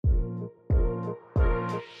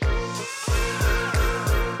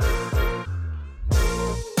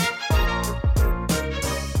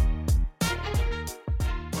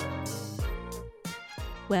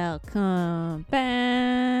Welcome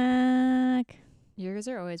back. Yours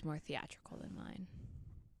are always more theatrical than mine.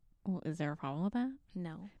 Well, is there a problem with that?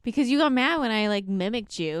 No. Because you got mad when I like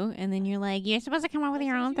mimicked you, and then you're like, you're supposed to come up with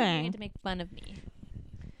your own thing. To make fun of me.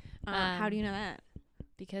 How do you know that?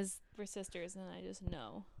 Because we're sisters and I just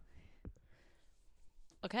know.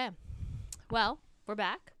 Okay. Well, we're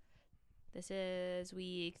back. This is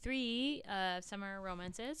week 3 of Summer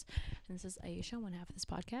Romances. And this is Aisha, one half of this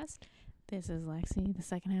podcast. This is Lexi, the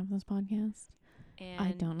second half of this podcast. And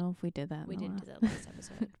I don't know if we did that. We didn't do that last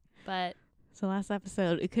episode. But so last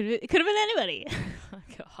episode, it could have been anybody. Oh,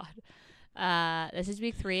 God. This is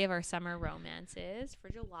week 3 of our Summer Romances for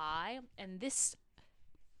July. And this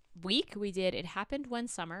week we did It Happened One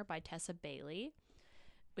Summer by Tessa Bailey,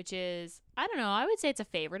 which is, I don't know, I would say it's a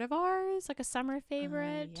favorite of ours, like a summer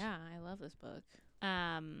favorite. Yeah, I love this book.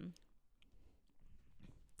 I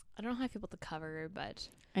don't know how I feel about the cover, but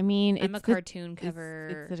I mean, I'm a cartoon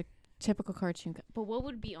cover. It's a typical cartoon cover. But what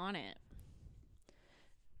would be on it?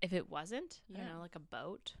 If it wasn't, Yeah. I don't know, like a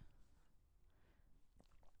boat.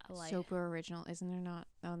 Super original, isn't there not?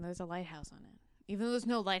 Oh, and there's a lighthouse on it. Even though there's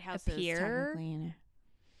no lighthouse pier? technically in it.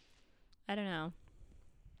 I don't know.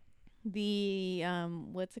 The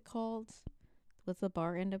what's it called? What's the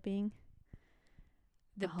bar end up being?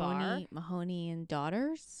 The bar? Mahoney and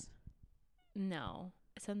Daughters? No.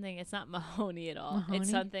 It's not Mahoney at all. Mahoney?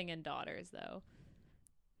 It's something and Daughters though.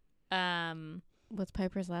 What's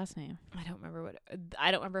Piper's last name? I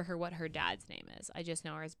don't remember what her dad's name is. I just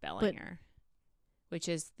know her as Bellinger, which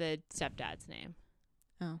is the stepdad's name.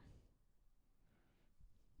 Oh.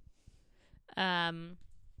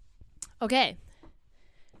 Okay.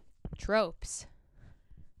 Tropes.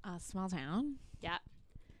 Small town. Yeah.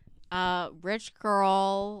 Rich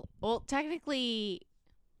girl. Well, technically,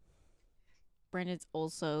 Brendan's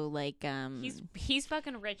also like He's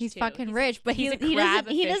fucking rich. He's too. fucking rich, but he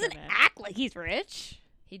doesn't act like he's rich.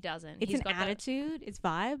 He doesn't. It's He's an attitude. It's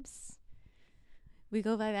vibes. We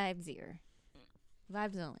go by vibes here.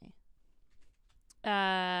 Vibes only.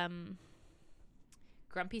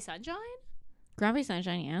 Grumpy Sunshine. Grumpy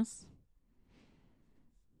Sunshine, yes.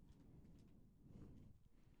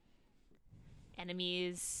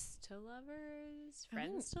 Enemies to lovers.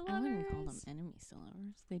 Friends to lovers. I wouldn't call them enemies to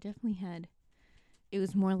lovers. They definitely had. It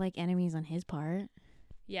was more like enemies on his part.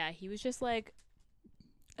 Yeah, he was just like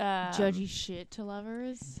judgy shit to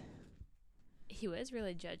lovers. He was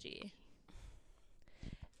really judgy.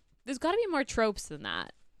 There's got to be more tropes than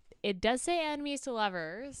that. It does say enemies to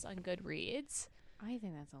lovers on Goodreads. I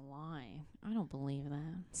think that's a lie. I don't believe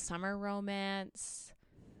that. Summer romance.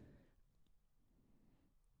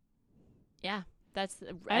 Yeah, I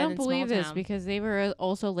don't believe this because they were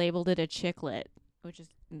also labeled it a chicklet, which is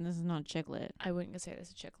this is not a chicklet. I wouldn't consider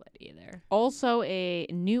this a chicklet either. Also, a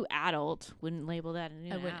new adult wouldn't label that a new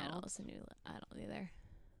adult. I wouldn't label this a new adult either.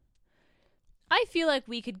 I feel like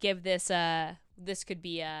we could give this this could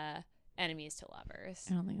be enemies to lovers.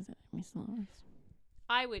 I don't think it's enemies to lovers.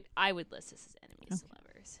 I would list this as enemies to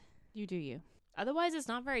lovers. You do you. Otherwise, it's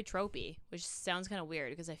not very tropey, which sounds kind of weird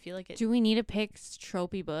because I feel like it. Do we need to pick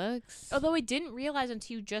tropey books? Although I didn't realize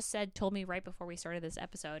until you just told me right before we started this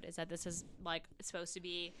episode, is that this is like supposed to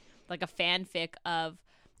be like a fanfic of.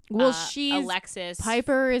 Well, Alexis.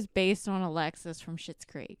 Piper is based on Alexis from Schitt's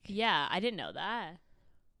Creek. Yeah, I didn't know that.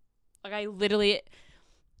 Like I didn't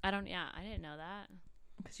know that.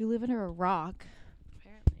 Because you live under a rock.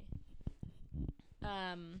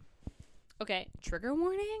 Apparently. Okay, trigger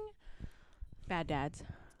warning. Bad dads.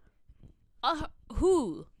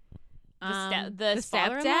 Who? The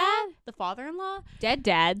stepdad? The father-in-law? Dead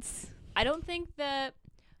dads. I don't think the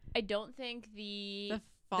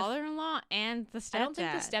father-in-law and the stepdad. I don't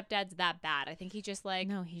think the stepdad's that bad. I think he's just like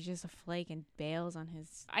no, he's just a flake and bails on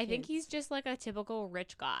his. I think he's just like a typical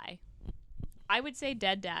rich guy. I would say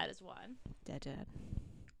dead dad is one. Dead dad.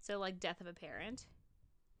 So like death of a parent,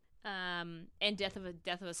 and death of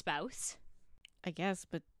a spouse. I guess,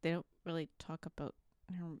 but they don't really talk about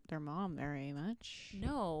their mom very much.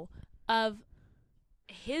 No, of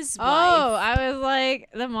his wife. Oh, I was like,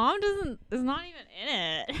 the mom is not even in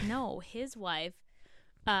it. No, his wife.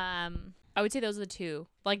 I would say those are the two.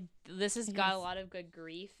 Like this has got a lot of good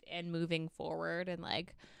grief and moving forward and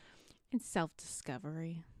like and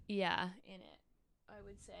self-discovery. Yeah, in it, I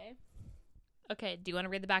would say. Okay, do you want to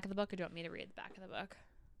read the back of the book or do you want me to read the back of the book?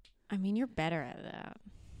 I mean, you're better at that.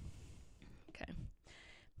 Okay.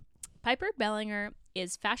 Piper Bellinger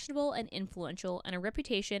is fashionable and influential, and her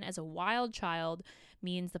reputation as a wild child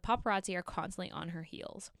means the paparazzi are constantly on her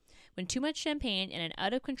heels. When too much champagne and an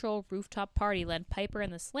out-of-control rooftop party land Piper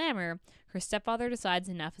in the slammer, her stepfather decides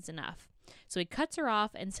enough is enough. So he cuts her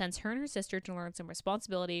off and sends her and her sister to learn some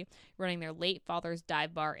responsibility running their late father's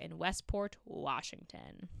dive bar in Westport,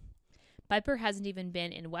 Washington. Piper hasn't even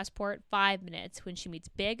been in Westport 5 minutes when she meets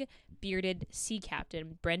big, bearded sea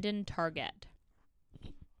captain Brendan Target,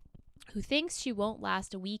 who thinks she won't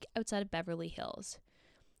last a week outside of Beverly Hills.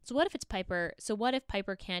 So what if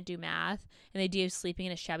Piper can't do math and the idea of sleeping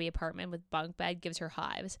in a shabby apartment with bunk bed gives her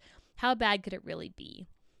hives? How bad could it really be?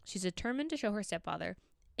 She's determined to show her stepfather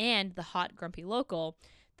and the hot, grumpy local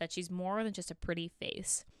that she's more than just a pretty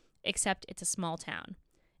face, except it's a small town.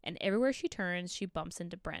 And everywhere she turns, she bumps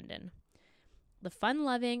into Brendan. The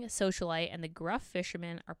fun-loving socialite and the gruff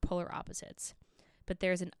fisherman are polar opposites, but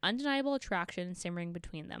there's an undeniable attraction simmering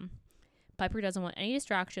between them. Piper doesn't want any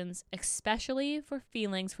distractions, especially for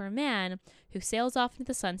feelings for a man who sails off into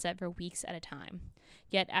the sunset for weeks at a time.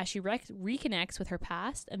 Yet, as she reconnects with her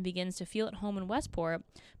past and begins to feel at home in Westport,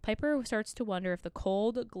 Piper starts to wonder if the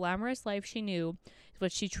cold, glamorous life she knew is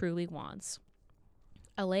what she truly wants.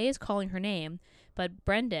 LA is calling her name, but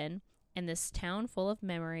Brendan, and this town full of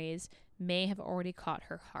memories, may have already caught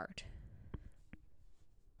her heart.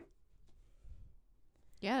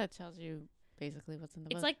 Yeah, that tells you basically what's in the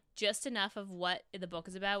book. It's like just enough of what the book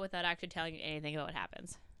is about without actually telling you anything about what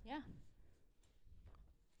happens. Yeah.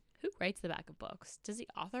 Who writes the back of books? Does the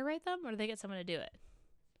author write them, or do they get someone to do it?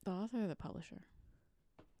 The author or the publisher?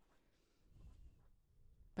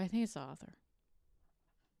 But I think it's the author.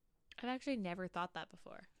 I've actually never thought that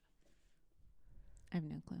before. I have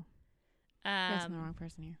no clue. Guessing the wrong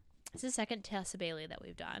person here. It's the second Tessa Bailey that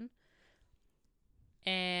we've done.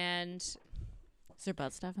 And is there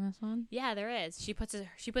butt stuff in this one? Yeah, there is. She puts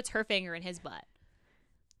her finger in his butt.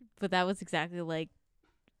 But that was exactly like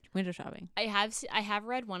window shopping. I have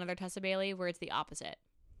read one other Tessa Bailey where it's the opposite,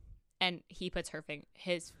 and he puts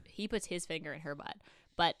his finger in her butt.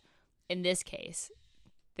 But in this case,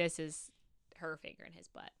 this is her finger in his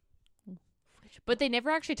butt. But they never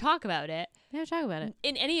actually talk about it. They never talk about it.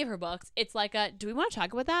 In any of her books, it's like do we want to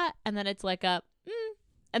talk about that? And then it's like and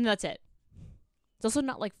that's it. It's also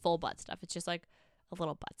not like full butt stuff. It's just like a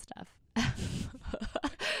little butt stuff.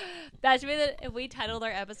 That should be that if we titled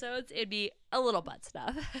our episodes, it'd be a little butt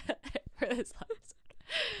stuff for this episode.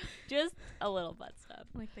 Just a little butt stuff.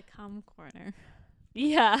 Like the cum corner.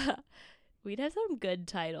 Yeah. We'd have some good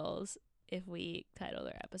titles if we titled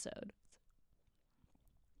our episode.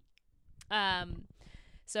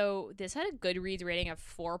 So this had a Goodreads rating of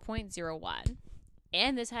 4.01,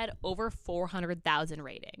 and this had over 400,000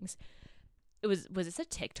 ratings. Was this a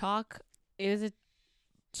TikTok? It was a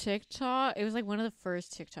TikTok. It was like one of the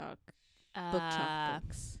first TikTok book talk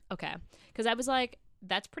books. Okay, because I was like,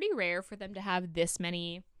 that's pretty rare for them to have this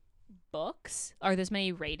many books or this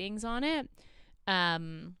many ratings on it.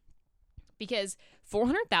 Because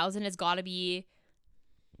 400,000 has got to be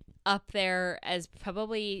up there as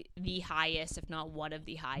probably the highest, if not one of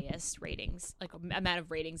the highest ratings, like amount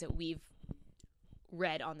of ratings that we've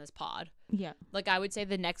read on this pod. Yeah. Like I would say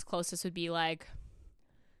the next closest would be like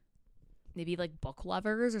maybe like Book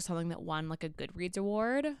Lovers or something that won like a Goodreads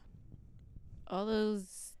award. All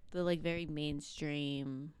those, the like very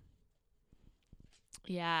mainstream.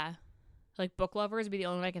 Yeah. Like Book Lovers would be the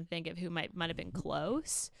only one I can think of who might have been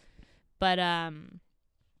close. But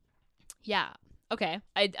yeah. Okay,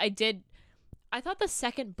 I thought the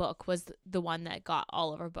second book was the one that got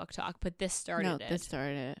all of our book talk, but this started it. This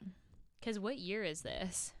started it. Because what year is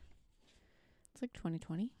this? It's like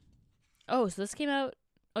 2020. Oh, so this came out,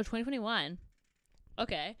 2021.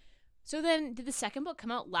 Okay. So then, did the second book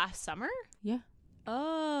come out last summer? Yeah.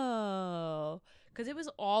 Oh. Because it was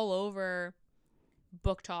all over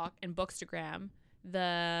Book Talk and Bookstagram,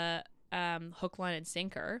 the hook, line, and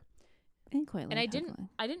sinker. I didn't quite like it. And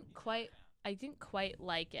I didn't quite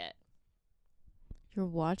like it. Your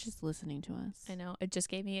watch is listening to us. I know. It just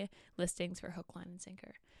gave me listings for hook, line, and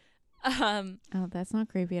sinker. Oh, that's not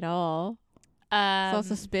creepy at all. It's all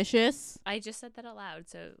suspicious. I just said that out loud.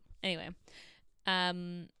 So anyway,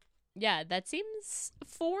 yeah, that seems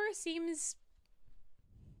 4 seems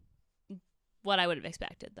what I would have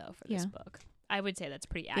expected though for this book. I would say that's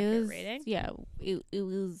pretty accurate rating. Yeah, it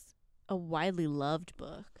was a widely loved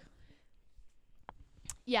book.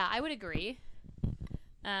 Yeah, I would agree.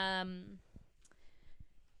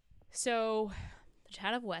 So the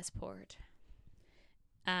town of Westport.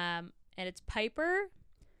 And it's Piper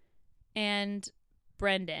and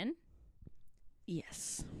Brendan.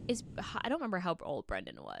 Yes. I don't remember how old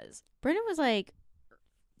Brendan was. Brendan was like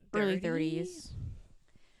early 30s.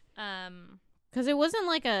 Because it wasn't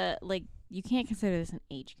like you can't consider this an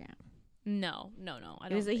age gap. No.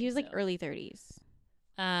 He was like early 30s.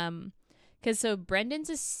 Because so Brendan's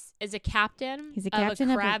is a captain. He's a captain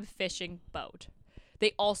of a crab fishing boat.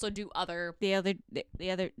 They also do other. Yeah, they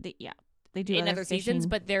do in other seasons, fishing.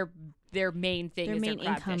 but their main thing Their is main their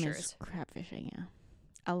crab income fishers. is crab fishing. Yeah,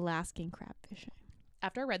 Alaskan crab fishing.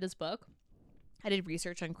 After I read this book, I did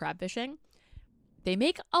research on crab fishing. They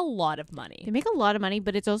make a lot of money. They make a lot of money,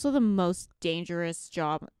 but it's also the most dangerous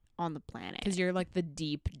job on the planet. Because you're like the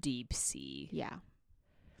deep, deep sea. Yeah.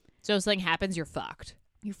 So if something happens, you're fucked.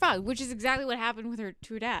 You're fucked, which is exactly what happened with her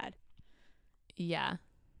to her dad. Yeah.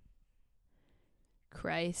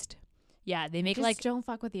 Christ. Yeah, they make just don't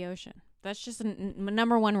fuck with the ocean. That's just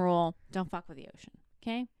number one rule. Don't fuck with the ocean.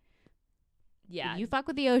 Okay? Yeah. If you fuck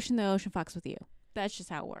with the ocean fucks with you. That's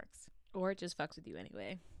just how it works. Or it just fucks with you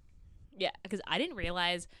anyway. Yeah, because I didn't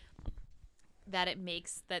realize that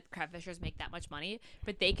crab fishers make that much money,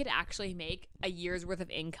 but they could actually make a year's worth of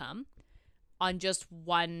income on just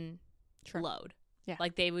one load. Yeah.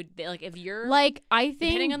 Like if you're like, I think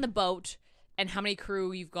depending on the boat and how many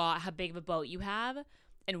crew you've got, how big of a boat you have,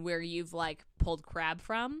 and where you've like pulled crab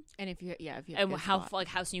from, and if you and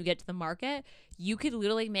how soon you get to the market, you could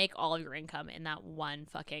literally make all of your income in that one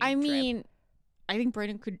fucking trip. mean, I think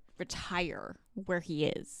Brandon could retire where he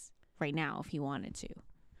is right now if he wanted to.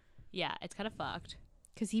 Yeah, it's kind of fucked.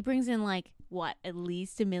 Because he brings in like at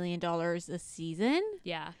least $1 million a season.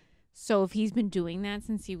 Yeah. So if he's been doing that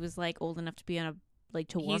since he was like old enough to be on a work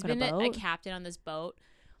on a boat. He's been a captain on this boat,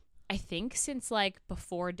 I think, since like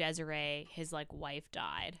before Desiree, his like wife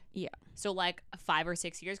died. Yeah. So like 5 or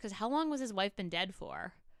 6 years. Because how long was his wife been dead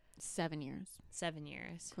for? 7 years. 7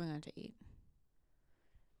 years. Going on to 8.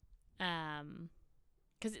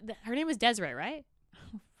 Because her name was Desiree, right?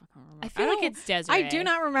 I feel like it's Desiree. I do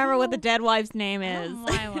not remember what the dead wife's name is. I don't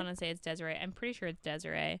know why I want to say it's Desiree. I'm pretty sure it's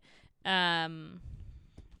Desiree.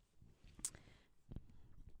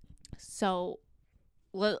 So,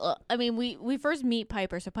 I mean, we first meet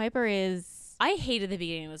Piper. So Piper is. I hated the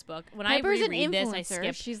beginning of this book. When Piper's I reread an influencer. this, I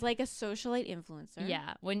skip. She's like a socialite influencer.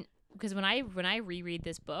 Yeah, because when I reread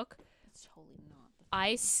this book, it's totally not.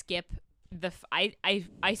 I skip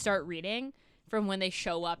I start reading from when they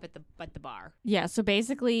show up at the bar. Yeah. So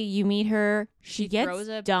basically, you meet her. She gets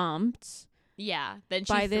dumped. Yeah. Then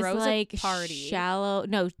she by throws this like a party.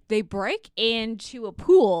 No, they break into a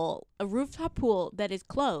pool, a rooftop pool that is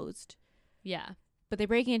closed. Yeah. But they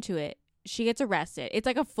break into it. She gets arrested. It's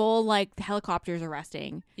like a full like helicopter's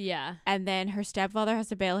arresting. Yeah. And then her stepfather has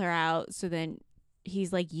to bail her out. So then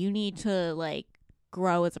he's like, you need to like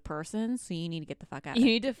grow as a person. So you need to get the fuck out. You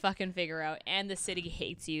need to fucking figure out. And the city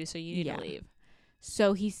hates you. So you need to leave.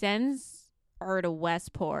 So he sends her to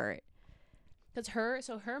Westport. Because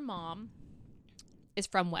her mom is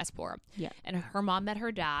from Westport. Yeah. And her mom met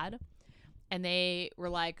her dad. And they were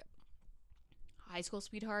like high school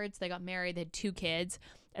sweethearts. They got married. They had 2 kids.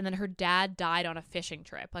 And then her dad died on a fishing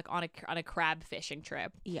trip, like on a crab fishing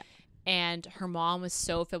trip. Yeah. And her mom was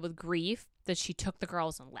so filled with grief that she took the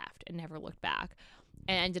girls and left and never looked back.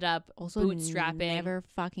 And ended up also bootstrapping. Never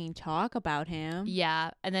fucking talk about him.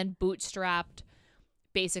 Yeah. And then bootstrapped,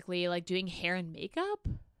 basically like doing hair and makeup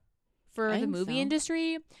for the movie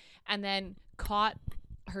industry. And then caught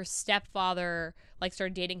her stepfather, like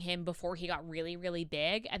started dating him before he got really, really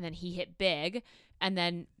big. And then he hit big. And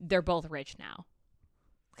then they're both rich now.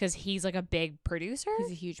 Because he's like a big producer. He's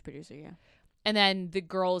a huge producer, yeah. And then the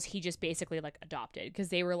girls he just basically like adopted because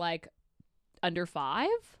they were like under 5.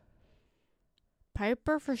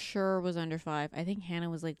 Piper for sure was under 5. I think Hannah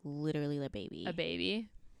was like literally a baby. A baby.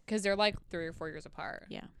 Because they're like 3 or 4 years apart.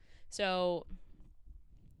 Yeah. So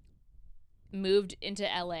moved into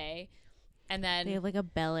LA and then they have like a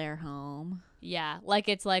Bel Air home. Yeah. Like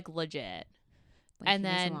it's like legit. Like, and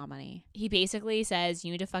then a lot of money. He basically says,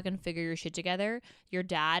 you need to fucking figure your shit together. Your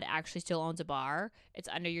dad actually still owns a bar. It's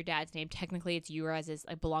under your dad's name. Technically, it's yours.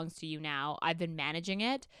 It belongs to you now. I've been managing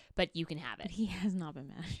it, but you can have it. But he has not been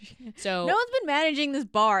managing it. So no one's been managing this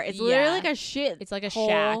bar. It's literally like a shit. It's like a hole.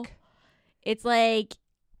 shack. It's like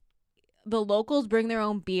the locals bring their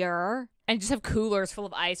own beer. And just have coolers full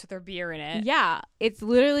of ice with their beer in it. Yeah. It's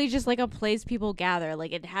literally just like a place people gather.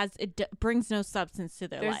 Like it brings no substance to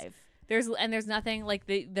their life. There's nothing like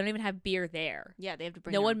they don't even have beer there. Yeah, they have to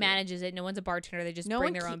bring. No one manages it. No one's a bartender. They just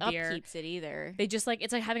bring their own beer. No one keeps it either. They just like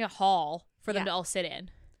it's like having a hall for them to all sit in.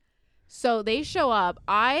 So they show up.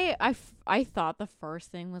 I thought the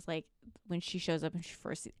first thing was like when she shows up and she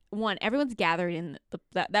first everyone's gathered in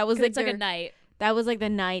that was like it's like a night. That was like the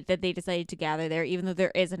night that they decided to gather there, even though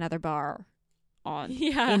there is another bar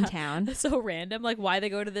in town. That's so random. Like why they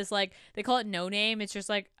go to this, like they call it No Name. It's just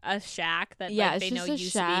like a shack that like, they know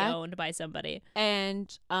used to be owned by somebody. And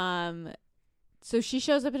so she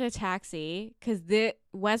shows up in a taxi because the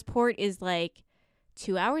Westport is like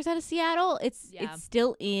 2 hours out of Seattle. It's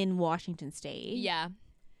still in Washington State. Yeah.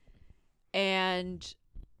 And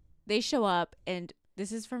they show up, and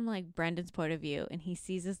this is from like Brendan's point of view, and he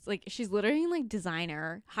sees this like she's literally in like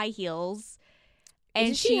designer high heels, and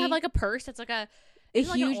does she have like a purse that's like a huge,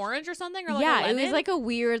 like an orange or something, or like a lemon? It was like a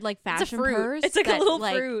weird like fashion purse. It's like a little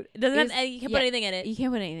like, fruit. It doesn't have you can't put anything in it. You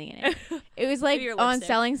can't put anything in it. It was like on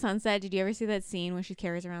Selling Sunset. Did you ever see that scene where she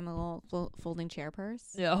carries around the little folding chair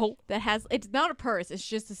purse? No. That has it's not a purse. It's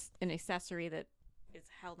just an accessory that is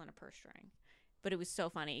held on a purse string. But it was so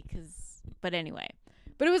funny but anyway.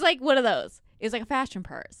 But it was like one of those. It was like a fashion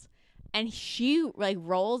purse. And she like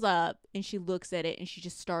rolls up and she looks at it and she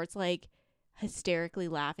just starts like hysterically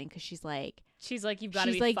laughing because she's like, you've got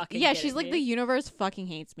to be like, fucking yeah, kidding she's like, me. the universe fucking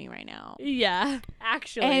hates me right now. Yeah,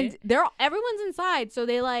 actually. And everyone's inside. So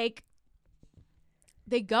they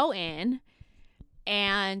go in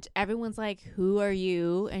and everyone's like, who are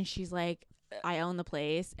you? And she's like, I own the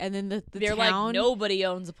place. And then they're town, like, nobody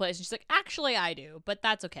owns the place. And she's like, actually, I do, but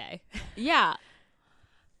that's okay. Yeah.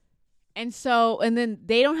 And then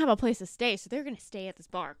they don't have a place to stay, so they're gonna stay at this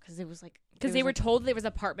bar because it was like they were told there was an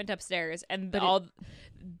apartment upstairs, and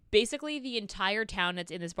basically the entire town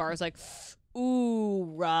that's in this bar is like, ooh,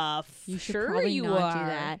 rough. You should sure probably you not are. do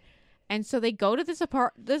that. And so they go to this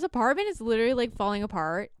apartment. This apartment is literally like falling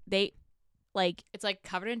apart. They like it's like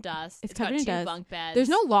covered in dust. It's got covered in two dust. bunk beds. There's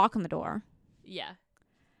no lock on the door. Yeah,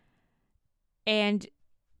 and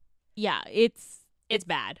yeah, it's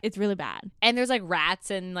bad. It's really bad. And there's like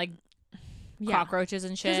rats and like cockroaches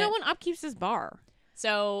and shit. Because no one upkeeps this bar.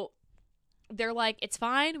 So they're like, it's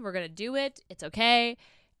fine. We're going to do it. It's okay.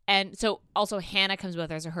 And so also Hannah comes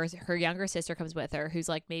with her. So her younger sister comes with her, who's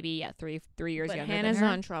like maybe 3 years but younger Hannah's than her.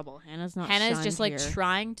 not in trouble. Hannah's just like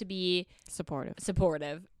trying to be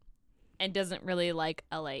supportive and doesn't really like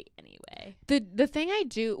LA anyway. The thing I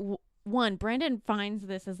do, one, Brendan finds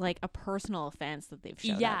this as like a personal offense that they've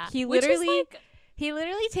showed up. He literally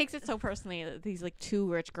takes it so personally that these like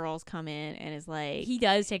 2 rich girls come in and is like, he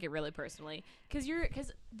does take it really personally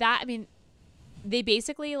they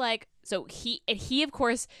basically like, so he of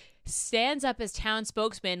course stands up as town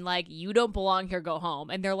spokesman like, you don't belong here, go home.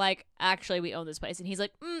 And they're like, actually we own this place. And he's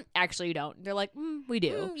like, actually you don't. And they're like, we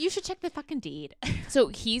do. You should check the fucking deed. So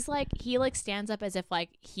he's like, he like stands up as if like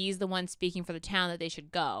he's the one speaking for the town that they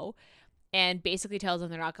should go, and basically tells them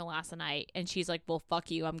they're not gonna last the night. And she's like, well, fuck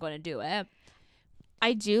you, I'm gonna do it.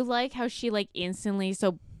 I do like how she like instantly,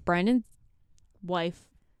 so Brendan's wife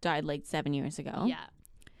died like 7 years ago. Yeah.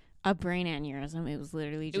 A brain aneurysm. It was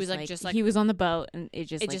literally just, it was just like he was on the boat and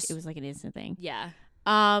it was like an instant thing. Yeah.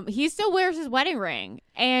 He still wears his wedding ring,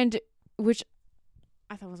 and which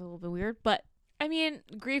I thought was a little bit weird, but I mean,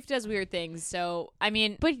 grief does weird things. So I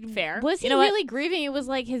mean, but fair. Was he really grieving? It was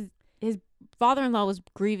like his father-in-law was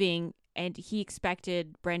grieving, and he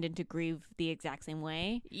expected Brendan to grieve the exact same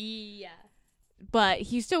way. Yeah. But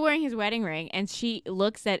he's still wearing his wedding ring, and she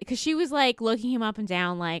looks at, because she was like looking him up and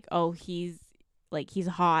down, like, oh, he's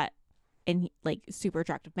hot and like super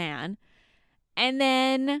attractive man. And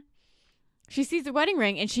then she sees the wedding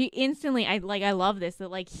ring, and she instantly, I love this, that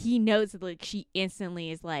like he knows that like she instantly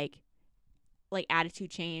is like attitude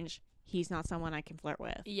change. He's not someone I can flirt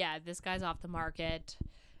with. Yeah, this guy's off the market,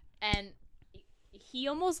 and he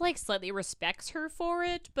almost like slightly respects her for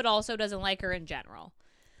it, but also doesn't like her in general.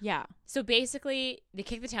 Yeah. So basically, they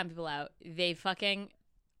kick the town people out. They fucking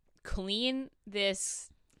clean this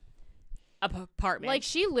apartment. Like,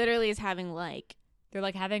 she literally is having like, they're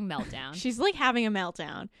like having meltdown. She's like having a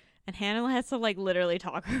meltdown, and Hannah has to like literally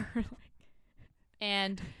talk her.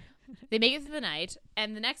 And they make it through the night,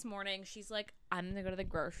 and the next morning she's like, I'm gonna go to the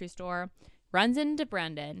grocery store. Runs into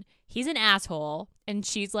Brendan. He's an asshole, and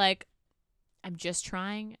she's like, I'm just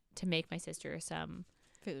trying to make my sister some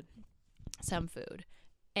food.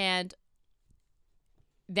 And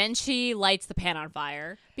then she lights the pan on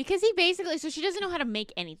fire. Because he basically, so she doesn't know how to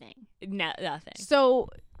make anything. Nothing. So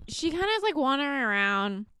she kind of is like wandering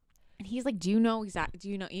around, and he's like, do you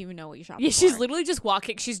even know what you're shopping for? She's literally just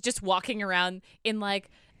walking. She's just walking around in like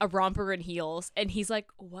a romper and heels. And he's like,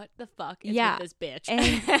 what the fuck is with this bitch? And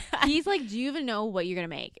he's like, do you even know what you're going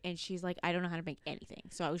to make? And she's like, I don't know how to make anything.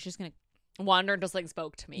 So I was just going to wander and just like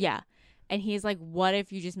spoke to me. Yeah. And he's like, what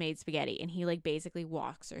if you just made spaghetti? And he like basically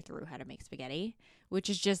walks her through how to make spaghetti, which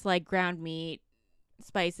is just like ground meat,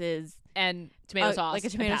 spices, and tomato sauce. Like a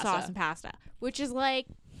tomato sauce and pasta. Which is like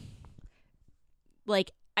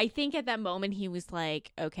I think at that moment he was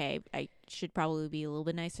like, okay, I should probably be a little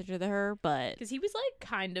bit nicer to her, but because he was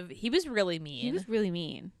like he was really mean. He was really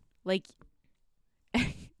mean. Like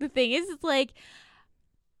the thing is, it's like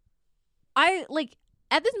I like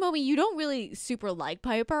at this moment you don't really super like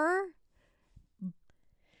Piper,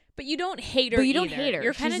 but you don't hate her. But you don't either. hate her.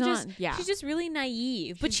 You're kind of She's just not- yeah. She's just really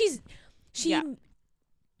naive. But she's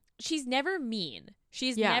never mean.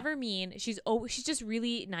 She's never mean. She's just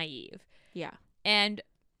really naive. Yeah. And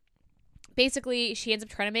basically, she ends up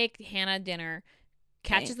trying to make Hannah dinner,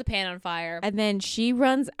 catches the pan on fire, and then she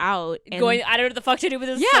runs out, and going, I don't know what the fuck to do with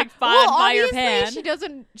this well, fire obviously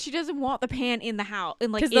pan. She doesn't want the pan in the house,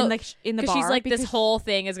 in the bar. She's like, this whole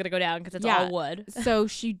thing is gonna go down because it's all wood. So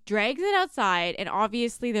she drags it outside, and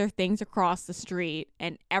obviously there are things across the street,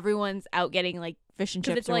 and everyone's out getting like fish and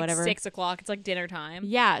chips it's or like whatever. 6:00. It's like dinner time.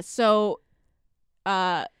 Yeah. So,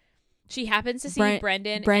 she happens to see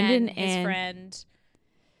Brendan and his friend.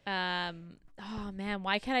 Oh man,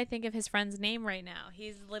 why can't I think of his friend's name right now?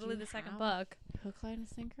 He's literally the second book. Hook, line, and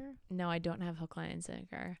sinker. No, I don't have hook, line, and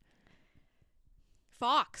sinker.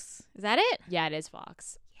 Fox. Is that it? Yeah, it is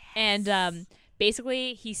Fox. Yes. And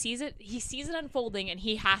basically, he sees it unfolding, and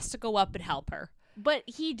he has to go up and help her. But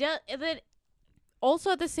he does. But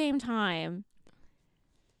also at the same time,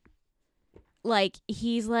 like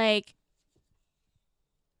he's like,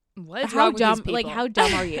 what is how wrong with dumb? these people? Like, how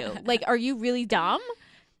dumb are you? Like, are you really dumb?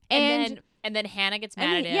 And then Hannah gets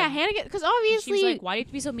mad at him. Yeah, Hannah gets, because obviously she's like, why do you have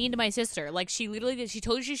to be so mean to my sister? Like, she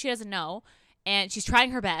told you she doesn't know, and she's trying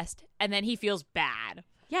her best, and then he feels bad.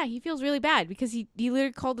 Yeah, he feels really bad because he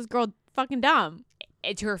literally called this girl fucking dumb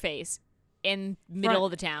to her face in middle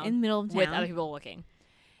of the town. In the middle of town. With other people looking.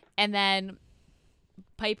 And then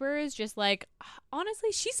Piper is just like,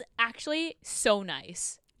 honestly, she's actually so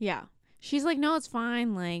nice. Yeah. She's like, no, it's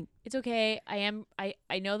fine. Like, it's okay.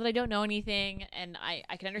 I know that I don't know anything, and I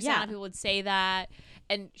can understand how people would say that.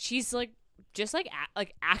 And she's like, just like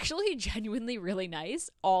actually genuinely really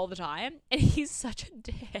nice all the time. And he's such a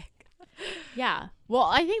dick. Yeah. Well,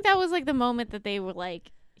 I think that was like the moment that they were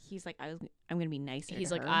like, he's like, I'm gonna be nicer. He's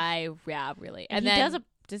to like, her. really. And then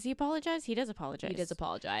does he apologize? He does apologize. He does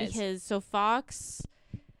apologize because Fox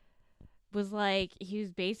was like, he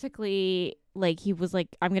was basically like, he was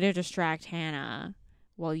like, I'm gonna distract Hannah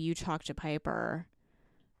while you talk to Piper,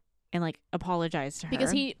 and like apologize to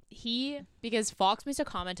her because Fox makes a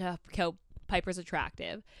comment to how Piper's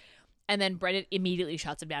attractive, and then Brendan immediately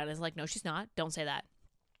shuts him down and is like, no, she's not. Don't say that.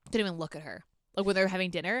 Didn't even look at her. Like when they're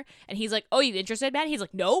having dinner, and he's like, oh, you interested, Matt? He's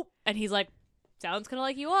like, nope. And he's like, sounds kind of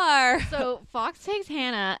like you are. So Fox takes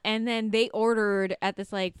Hannah, and then they ordered at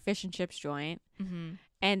this like fish and chips joint. Mm-hmm.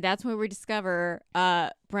 And that's when we discover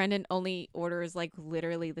Brendan only orders like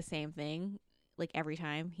literally the same thing like every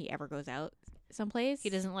time he ever goes out someplace. He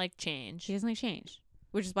doesn't like change. He doesn't like change,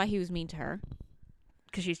 which is why he was mean to her.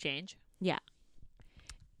 Because she's change. Yeah.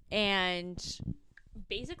 And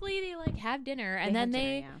basically they like have dinner, and then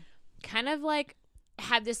they kind of like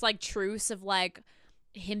have this like truce of like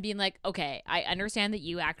him being like, okay, I understand that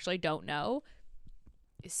you actually don't know,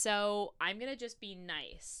 so I'm gonna just be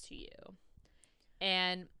nice to you.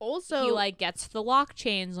 And also he like gets the lock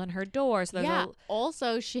chains on her door, so there's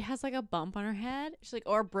also she has like a bump on her head. She's like,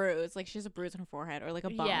 or a bruise, like she has a bruise on her forehead or like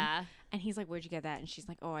a bump. Yeah. And he's like, where'd you get that? And she's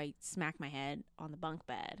like, oh, I smacked my head on the bunk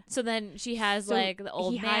bed. So then she has like the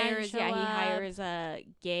old man he hires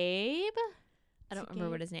Gabe. I don't remember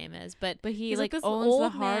what his name is, but he like owns old the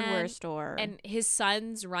hardware man, store, and his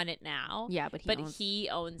sons run it now. Yeah, but he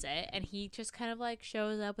owns it, and he just kind of like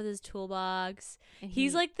shows up with his toolbox. And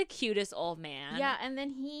he's like the cutest old man. Yeah, and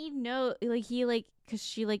then because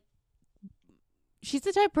she's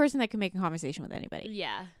the type of person that can make a conversation with anybody.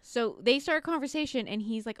 Yeah. So they start a conversation, and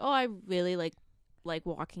he's like, "Oh, I really like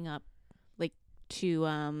walking up, like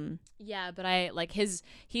to yeah, but I like he's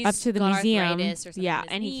up to the museum, or something. Yeah,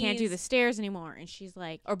 and he can't do the stairs anymore." And she's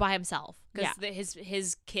like, or by himself, because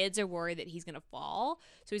his kids are worried that he's gonna fall,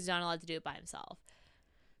 so he's not allowed to do it by himself.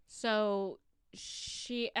 So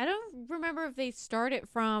I don't remember if they start it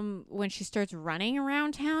from when she starts running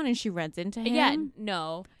around town and she runs into him. Yeah,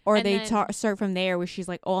 no. Or they start from there where she's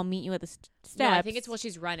like, oh, I'll meet you at the steps. No, I think it's while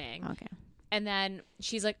she's running. Okay. And then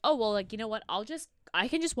she's like, oh, well, like, you know what? I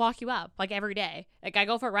can just walk you up, like, every day. Like, I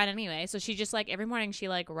go for a run anyway. So she just, like, every morning she,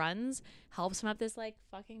 like, runs, helps him up this, like,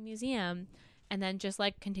 fucking museum, and then just,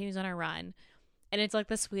 like, continues on her run. And it's, like,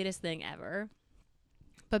 the sweetest thing ever.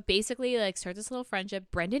 But basically, like, starts this little friendship.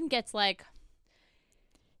 Brendan gets, like...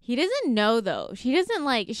 He doesn't know, though. She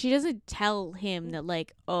doesn't tell him that,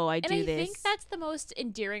 like, oh, I do this. And I think that's the most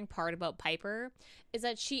endearing part about Piper, is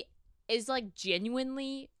that she is, like,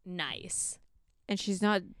 genuinely nice. And she's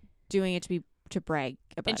not doing it to brag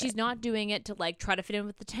about it. And she's not doing it to, like, try to fit in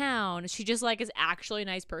with the town. She just, like, is actually a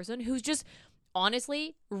nice person who's just,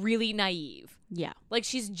 honestly, really naive. Yeah. Like,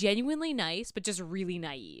 she's genuinely nice, but just really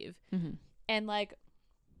naive. Mm-hmm. And, like,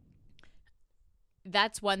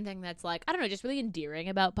 that's one thing that's like, I don't know, just really endearing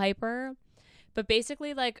about Piper. But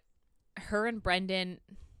basically, like, her and Brendan,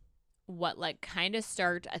 like, kind of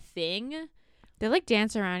start a thing. They, like,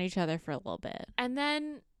 dance around each other for a little bit. And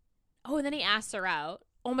then he asks her out.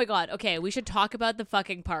 Oh my God. Okay, we should talk about the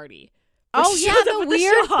fucking party. Oh, yeah, the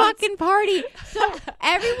weird fucking party. So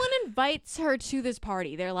everyone invites her to this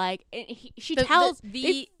party. They're like, she tells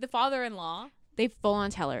the father-in-law. They full on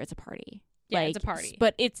tell her it's a party. Yeah, like, it's a party.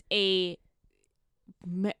 But it's a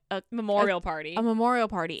memorial party. A memorial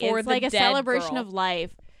party. For it's the like a dead celebration girl. of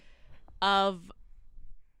life of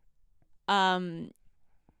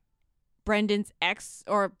Brendan's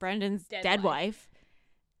dead wife.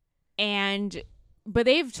 But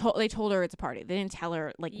they told her it's a party. They didn't tell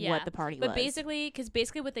her what the party was. But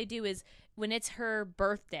basically what they do is when it's her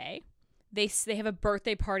birthday, they have a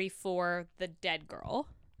birthday party for the dead girl.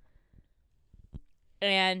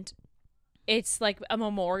 And it's like a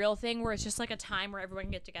memorial thing where it's just like a time where everyone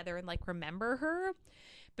can get together and like remember her.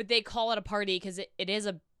 But they call it a party because it is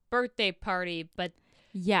a birthday party, but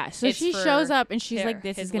yeah, so she shows up and she's like,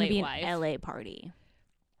 this is going to be an LA party.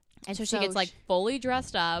 And so she gets like fully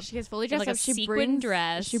dressed up. She gets fully dressed like up. A sequin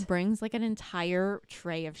dress. She brings like an entire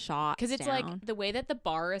tray of shots. Because it's like the way that the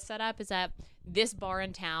bar is set up is that this bar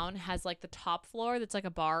in town has like the top floor that's like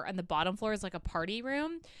a bar and the bottom floor is like a party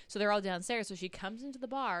room. So they're all downstairs. So she comes into the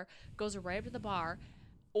bar, goes right up to the bar,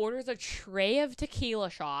 orders a tray of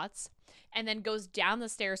tequila shots, and then goes down the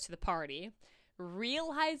stairs to the party.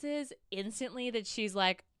 Realizes instantly that she's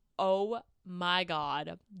like, oh my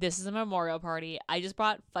God, this is a memorial party. I just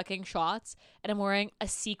brought fucking shots and I'm wearing a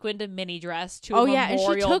sequined mini dress to a memorial and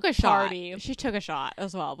she took a party. She took a shot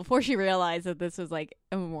as well before she realized that this was like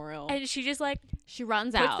a memorial. And she just like, she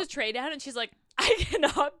runs puts out, the tray down and she's like, I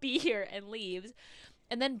cannot be here, and leaves.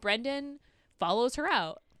 And then Brendan follows her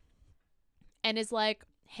out and is like,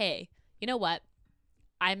 hey, you know what?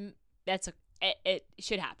 It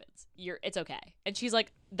shit happens. It's okay. And she's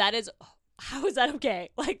like, how is that okay?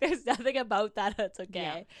 Like, there's nothing about that that's okay.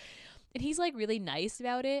 Yeah. And he's like really nice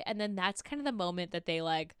about it. And then that's kind of the moment that they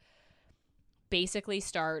like basically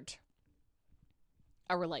start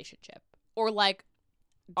a relationship or like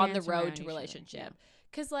on the road to relationship.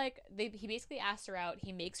 Because like he basically asked her out.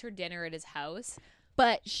 He makes her dinner at his house.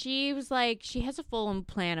 But she was like, she has a full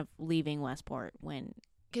plan of leaving Westport when.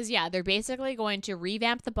 Because yeah, they're basically going to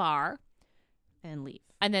revamp the bar. And leave.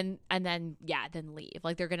 And then leave.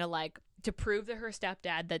 Like they're gonna like to prove to her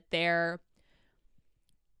stepdad that they're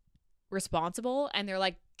responsible and they're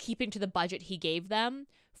like keeping to the budget he gave them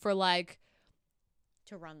for like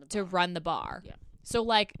to run the bar. Yeah. So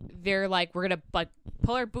like they're like, we're gonna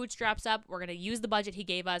pull our bootstraps up, we're gonna use the budget he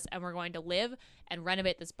gave us, and we're going to live and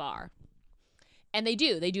renovate this bar. And they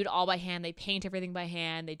do it all by hand. They paint everything by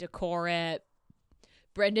hand, they decor it.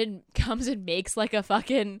 Brendan comes and makes like a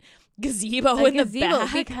fucking gazebo in the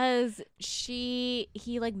back because he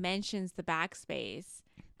like mentions the backspace,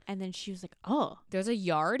 and then she was like, oh, there's a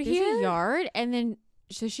yard here, and then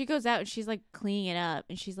so she goes out and she's like cleaning it up,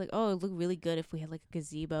 and she's like, oh, it'd look really good if we had like a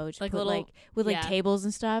gazebo, just like put, little with like tables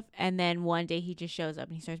and stuff. And then one day he just shows up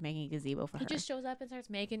and he starts making a gazebo for her. He just shows up and starts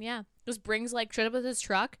making just brings like showed up with his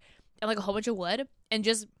truck and like a whole bunch of wood and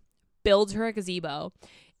just builds her a gazebo.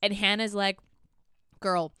 And Hannah's like,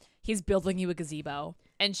 girl, he's building you a gazebo.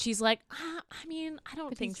 And she's like, I mean, I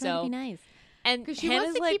don't think so. To be nice. And because she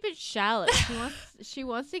wants to keep it shallow. She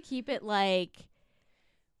wants to keep it like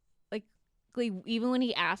even when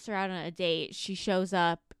he asks her out on a date, she shows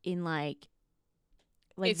up in like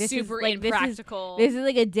it's this super is, like, impractical. This is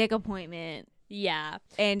like a dick appointment. Yeah.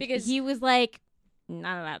 And because he was like,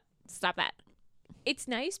 no, stop that. It's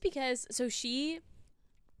nice because so she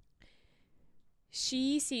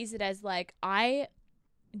sees it as like, I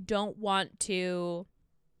don't want to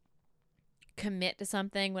commit to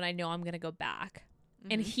something when I know I'm gonna go back.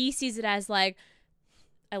 Mm-hmm. And he sees it as like,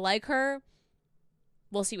 I like her,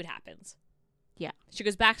 we'll see what happens. Yeah. She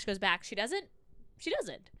goes back. She doesn't.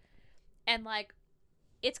 And like,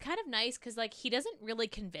 it's kind of nice because like he doesn't really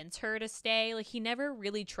convince her to stay. Like he never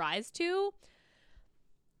really tries to.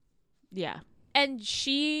 Yeah. And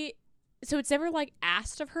so it's never like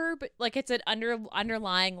asked of her, but like it's an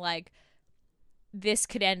underlying like, this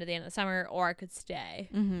could end at the end of the summer or I could stay.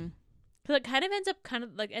 Mm-hmm. Because it kind of ends up kind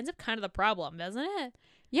of the problem, doesn't it?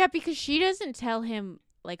 Yeah, because she doesn't tell him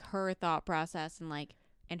like her thought process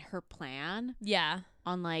and her plan. Yeah.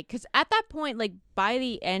 On like, because at that point, like by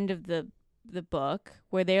the end of the book,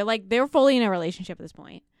 where they're fully in a relationship at this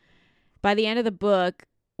point. By the end of the book,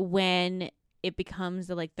 when it becomes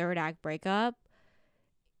the like third act breakup,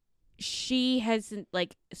 she hasn't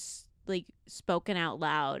like spoken out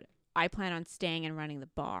loud, I plan on staying and running the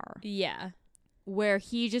bar. Yeah. where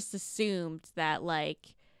he just assumed that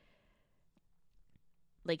like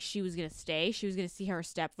she was gonna stay. She was gonna see how her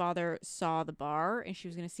stepfather saw the bar, and she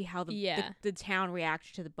was gonna see how the town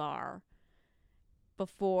reacted to the bar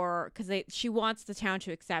before, because she wants the town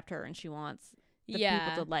to accept her, and she wants the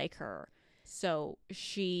people to like her. So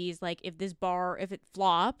she's like, if it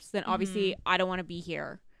flops, then obviously I don't want to be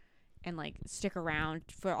here and like stick around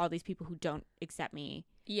for all these people who don't accept me.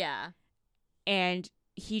 Yeah. And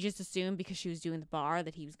he just assumed because she was doing the bar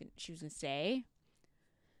that she was gonna stay.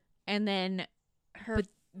 And then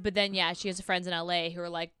but then she has friends in LA who are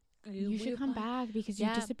like, you should come back because you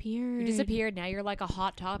disappeared. You disappeared. Now you're like a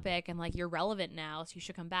hot topic and like you're relevant now, so you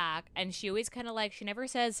should come back. And she always kind of like, she never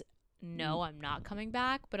says no, I'm not coming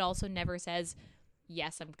back, but also never says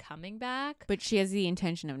yes, I'm coming back. But she has the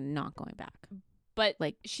intention of not going back. But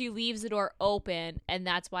like she leaves the door open, and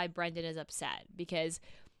that's why Brendan is upset, because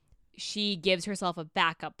she gives herself a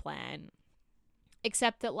backup plan.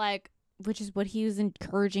 Except that like, which is what he was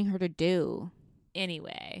encouraging her to do.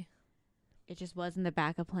 Anyway, it just wasn't the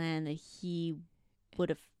backup plan that he would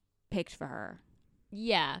have picked for her.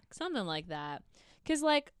 Yeah, something like that. Because,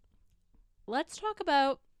 like, let's talk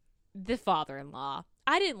about the father-in-law.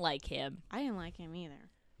 I didn't like him. I didn't like him either.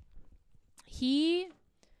 He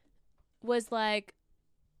was, like,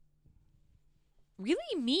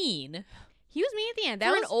 really mean. He was mean at the end.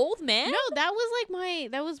 That was an old man? No, that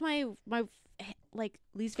was my like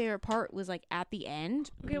least favorite part was like at the end.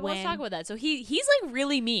 Okay, well, let's talk about that. So he's like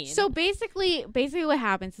really mean. So basically what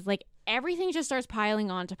happens is like everything just starts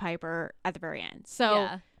piling on to Piper at the very end.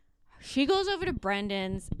 So she goes over to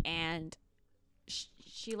Brendan's, and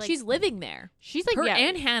she's living there. She's like, her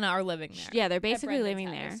and Hannah are living there. Yeah, they're basically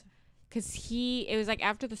living there. Because it was like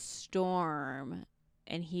after the storm,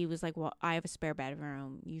 and he was like, well, I have a spare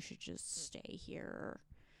bedroom. You should just stay here.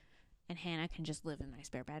 And Hannah can just live in my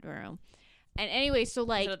spare bedroom. And anyway, so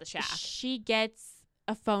like she gets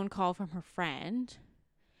a phone call from her friend,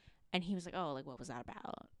 and he was like, oh, like what was that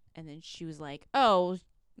about? And then she was like, oh,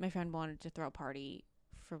 my friend wanted to throw a party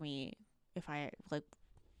for me if I like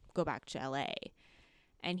go back to LA.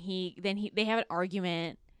 And they have an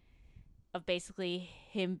argument of basically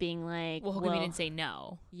him being like, well, Hogan didn't say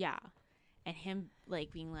no. Yeah. And him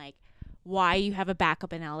like being like, why you have a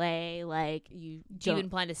backup in LA? Like do you even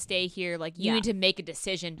plan to stay here? Like you need to make a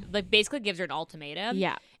decision. Like basically gives her an ultimatum.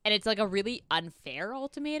 Yeah. And it's like a really unfair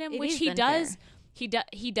ultimatum, which he unfair. does.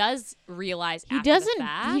 He does realize. He doesn't.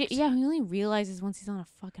 He only realizes once he's on a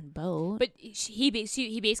fucking boat. But he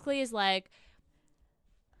basically is like,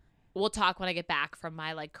 we'll talk when I get back from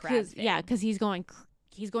my like crabs. Yeah, because he's going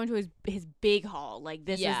to his big haul. Like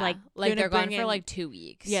this is like they're gone for like 2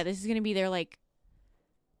 weeks. Yeah, this is gonna be their like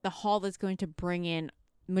the haul that's going to bring in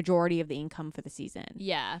majority of the income for the season.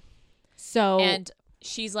 Yeah. So and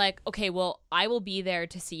she's like, okay, well, I will be there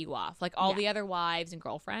to see you off. Like all the other wives and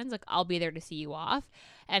girlfriends, like I'll be there to see you off.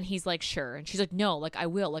 And he's like, sure. And she's like, no, like I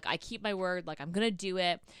will. Like I keep my word. Like I'm gonna do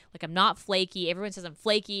it. Like I'm not flaky. Everyone says I'm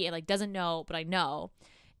flaky and like doesn't know, but I know.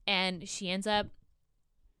 And she ends up.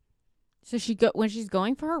 So when she's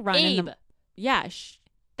going for her run. Abe.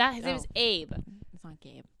 His name was Abe. It's not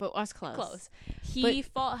Gabe, but us close. He has a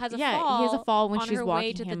fall. He has a fall when on she's her walking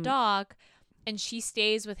way to the dock, and she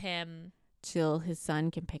stays with him till his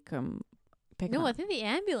son can pick him. No, I think the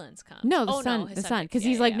ambulance comes. No, the son, because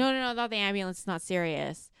he's like, no, not the ambulance. It's not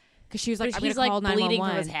serious. Because she was like, I'm gonna call 911. Bleeding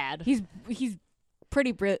from his head. He's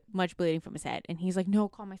pretty much bleeding from his head, and he's like, no,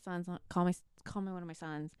 call my sons, call me one of my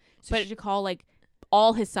sons. So she should call like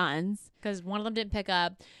all his sons, because one of them didn't pick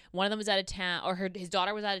up. One of them was out of town, or his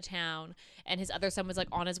daughter was out of town, and his other son was like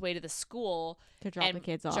on his way to the school to drop the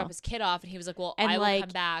kids off. Drop his kid off, and he was like, well, I will come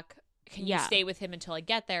back. Can you stay with him until I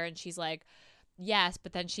get there? And she's like, yes,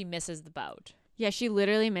 but then she misses the boat. Yeah, she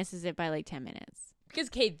literally misses it by like 10 minutes. Because,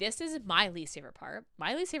 this is my least favorite part.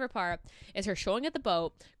 My least favorite part is her showing at the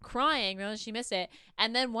boat, crying, realizing she missed it,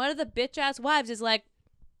 and then one of the bitch-ass wives is like,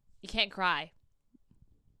 you can't cry.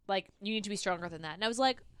 Like, you need to be stronger than that. And I was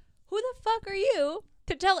like, who the fuck are you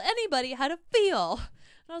to tell anybody how to feel?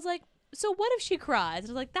 And I was like, so what if she cries? And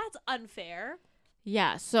I was like, that's unfair.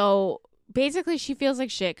 Yeah, so basically she feels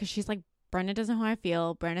like shit because she's like, Brenda doesn't know how I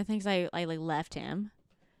feel. Brenda thinks I like left him.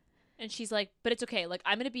 And she's like, but it's okay. Like,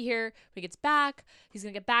 I'm going to be here when he gets back. He's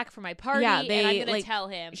going to get back for my party. Yeah, and I'm going to tell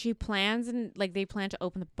him. She plans and like they plan to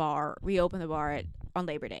reopen the bar on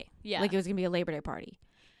Labor Day. Yeah. Like it was going to be a Labor Day party.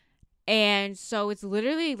 And so it's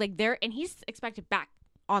literally like and he's expected back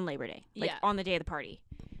on Labor Day, like on the day of the party.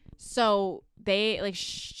 So they like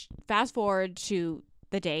fast forward to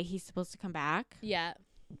the day he's supposed to come back. Yeah.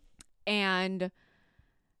 And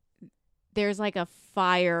there's like a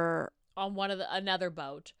fire on another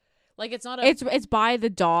boat. Like it's not a. It's by the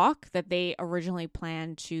dock that they originally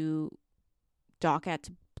planned to dock at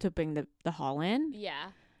to bring the haul in. Yeah.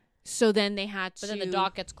 So then they had to. But then the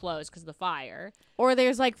dock gets closed because of the fire. Or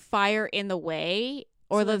there's like fire in the way,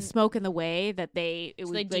 or So the then- smoke in the way that they. It So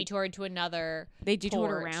was they like, detoured to another They detoured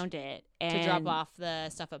port around it to drop off the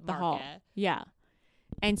stuff at the market. haul. Yeah,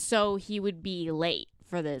 and so he would be late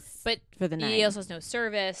for this. But for the night, He also has no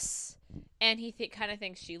service, and he kind of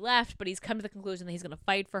thinks she left, but he's come to the conclusion that he's going to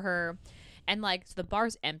fight for her. And like, so the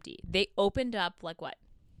bar's empty. They opened up like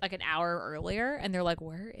an hour earlier, and they're like,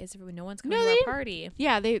 "Where is everyone? No one's coming to our party."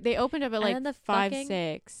 Yeah, they opened up at And like then the 5, fucking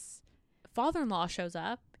 6. Father-in-law shows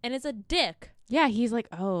up and is a dick. Yeah, he's like,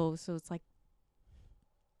 oh, so it's like,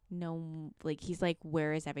 no, like he's like,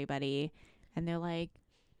 where is everybody? And they're like,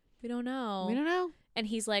 We don't know. we don't know. And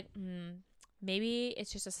he's like, maybe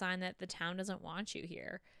it's just a sign that the town doesn't want you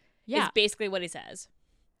here. Yeah, Is basically what he says.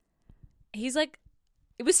 He's like,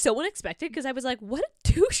 it was so unexpected because I was like, what a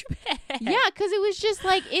douchebag. yeah, because it was just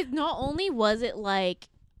like it. Not only was it like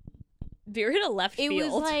Very in a left it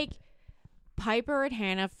field. was like Piper and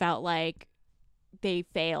Hannah felt like they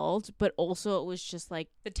failed, but also it was just like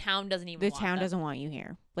the town doesn't even the want town them. doesn't want you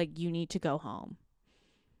here. Like you need to go home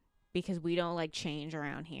because we don't like change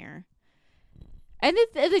around here. And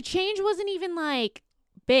the change wasn't even like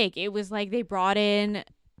big. It was like they brought in.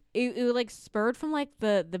 It like spurred from like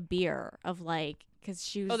the beer of like because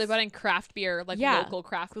she was. Oh, they brought in craft beer, like Yeah, local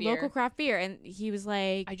craft beer. local craft beer, and he was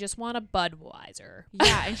like, I just want a Budweiser.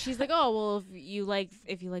 yeah, and she's like, oh well,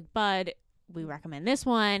 if you like Bud, we recommend this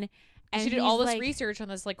one. And she did all he's this like- research on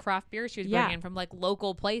this like craft beer she was Yeah. bringing in from like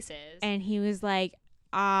local places. and he was like,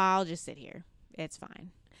 I'll just sit here. It's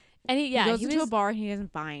fine. And he He goes was, to a bar and he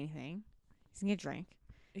doesn't buy anything. He's gonna get a drink.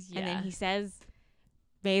 yeah. And then he says,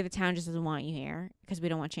 maybe the town just doesn't want you here because we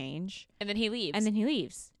don't want change. and then he leaves. And then he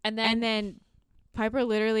leaves. and And then Piper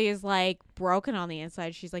literally is like broken on the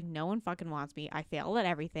inside. She's like, no one fucking wants me. I failed at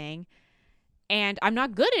everything. And I'm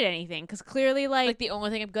not good at anything because clearly like the only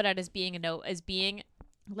thing I'm good at is being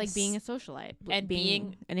like being a socialite and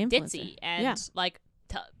being an influencer. ditzy and Yeah.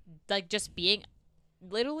 like just being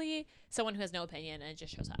literally someone who has no opinion and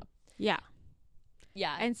just shows up. Yeah.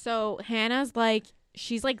 Yeah. And so Hannah's like,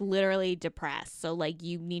 she's like literally depressed. So like,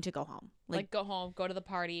 you need to go home. Like go home, go to the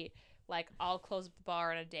party. Like I'll close up the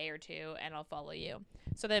bar in a day or two and I'll follow you.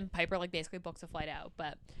 So then Piper like basically books a flight out.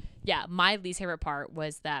 But yeah, my least favorite part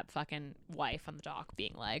was that fucking wife on the dock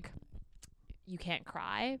being like, you can't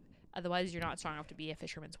cry. Otherwise you're not strong enough to be a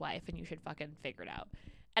fisherman's wife and you should fucking figure it out.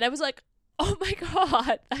 And I was like, oh my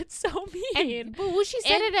God, that's so mean. And, but when she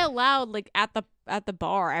said it out loud, like at the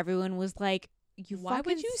bar, everyone was like, "You Why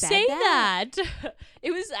fucking would you said say that?"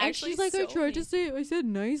 It was And actually she's like, so "I tried to mean. say it. I said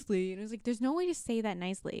nicely," and it was like, "There's no way to say that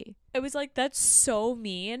nicely." It was like, that's so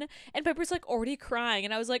mean. And Piper's like already crying.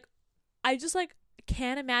 And I was like, I just like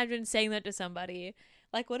can't imagine saying that to somebody.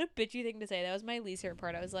 Like, what a bitchy thing to say. That was my least favorite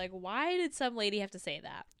part. I was like, why did some lady have to say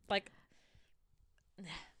that? Like,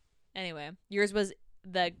 anyway, yours was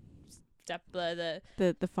the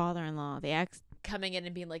The father-in-law, the ex. coming in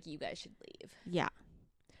and being like, you guys should leave. Yeah.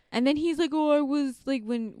 And then he's like, "Oh, I was like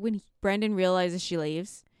when Brendan realizes she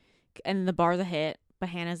leaves, and the bar's a hit, but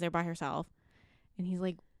Hannah's there by herself, and he's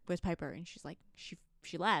like, "Where's Piper?" And she's like,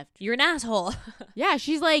 "She left." You're an asshole. Yeah,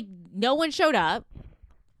 she's like, no one showed up.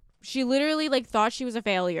 She literally like thought she was a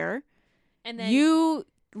failure. And then You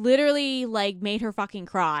literally like made her fucking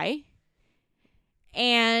cry,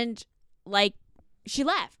 and like she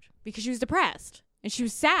left because she was depressed and she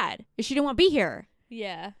was sad and she didn't want to be here.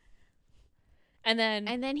 yeah. And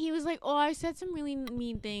then he was like, "Oh, I said some really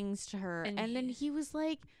mean things to her." And And then he was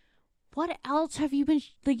like, "What else have you been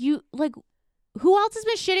who else has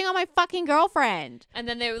been shitting on my fucking girlfriend?" And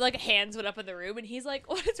then they were like hands went up in the room and he's like,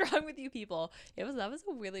 what is wrong with you people? That was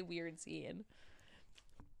a really weird scene.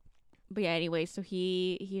 But yeah, anyway, so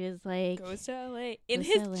he was like, Goes to LA in Goes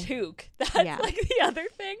his to LA. toque. That's Yeah. like the other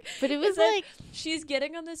thing. but it is was that like, she's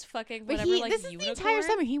getting on this fucking but whatever like this is unicorn. the entire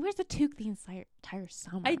summer. He wears a toque the entire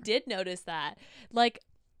summer. I did notice that. Like,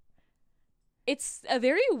 it's a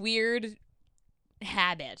very weird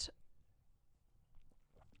habit.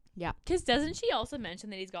 Yeah. Because doesn't she also mention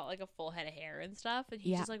that he's got like a full head of hair and stuff, and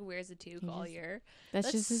he Yeah. just like wears a toque He all just- year. That's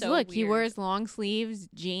That's just his so look. He weird. wears long sleeves,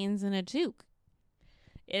 jeans, and a toque.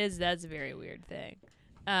 That's a very weird thing.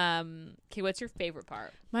 Okay, what's your favorite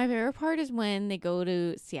part? My favorite part is when they go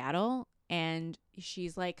to Seattle and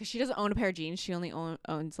she's like, because she doesn't own a pair of jeans, she only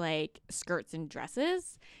owns like skirts and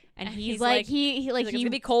dresses. And he's like, it's gonna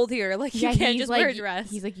be cold here. Like you can't he's just like, wear a dress.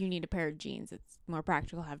 He's like, you need a pair of jeans. It's more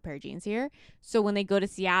practical to have a pair of jeans here. So when they go to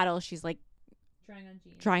Seattle, she's like trying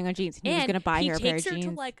on jeans. And he was gonna buy her a pair of jeans. He takes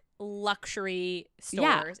her to like luxury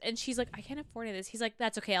stores, and she's like, I can't afford any of this. He's like,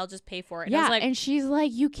 that's okay, I'll just pay for it. And I was like, and she's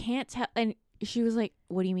like, you can't tell. And she was like,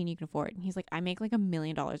 what do you mean you can afford it? And he's like, I make like $1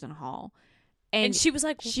 million in a haul. And she was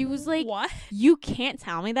like, what? You can't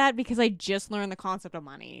tell me that because I just learned the concept of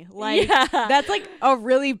money. Like, that's like that's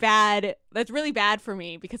really bad for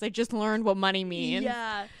me because I just learned what money means.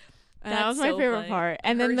 Yeah. And that was my favorite part.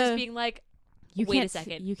 And then just being like, wait a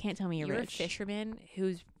second. You can't tell me you're rich. A fisherman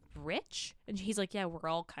who's rich? And he's like, yeah, we're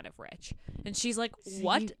all kind of rich. And she's like,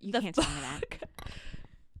 what? You can't tell me that.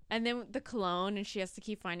 And then the cologne, and she has to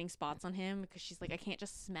keep finding spots on him because she's like, I can't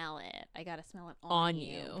just smell it. I gotta smell it on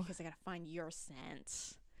you because I gotta find your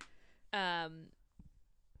scent.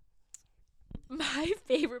 My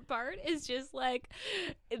favorite part is just like,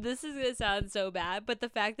 this is gonna sound so bad, but the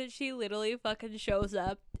fact that she literally fucking shows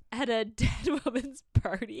up at a dead woman's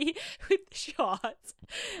party with shots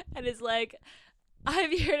and is like,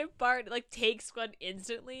 I'm here to part, like takes one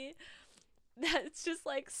instantly. That's just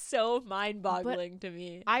like so mind-boggling to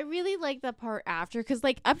me. I really like the part after because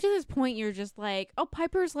like up to this point you're just like, oh,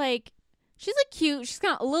 Piper's like, she's like cute, she's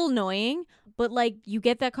kind of a little annoying, but like you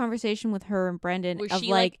get that conversation with her and Brendan where of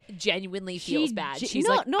she like genuinely feels bad. She's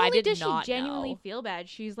not I only did does not she genuinely know. feel bad,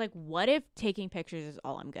 she's like, what if taking pictures is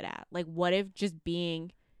all I'm good at? Like what if just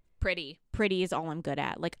being pretty is all I'm good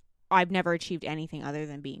at? Like I've never achieved anything other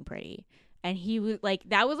than being pretty. And he was like,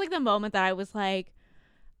 that was like the moment that I was like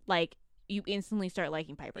you instantly start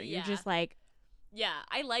liking Piper. Yeah. You're just like, yeah,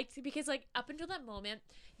 I liked it because like up until that moment,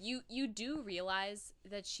 you do realize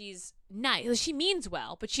that she's nice. She means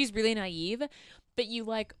well, but she's really naive. But you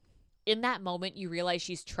like in that moment you realize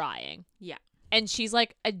she's trying. Yeah. And she's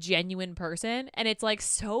like a genuine person, and it's like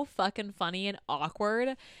so fucking funny and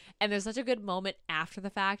awkward. And there's such a good moment after the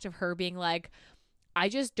fact of her being like, I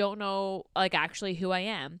just don't know like actually who I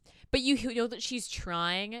am. But you know that she's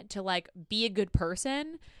trying to like be a good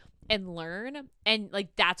person and learn, and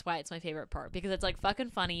like that's why it's my favorite part because it's like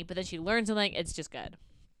fucking funny, but then she learns something. It's just good.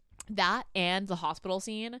 That and the hospital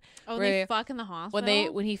scene. Oh, they fuck in the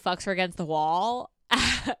hospital when he fucks her against the wall.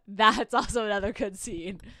 That's also another good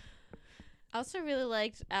scene. I also really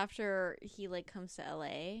liked after he like comes to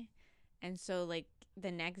LA, and so like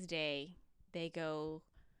the next day they go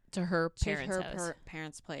to her parents'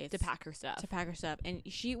 parents' place to pack her stuff. And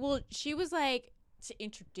she was like to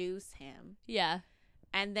introduce him. Yeah.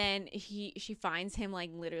 And then she finds him like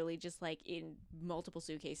literally just like in multiple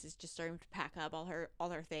suitcases, just starting to pack up all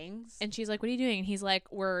her things. And she's like, "What are you doing?" And he's like,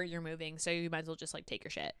 "You're moving, so you might as well just like take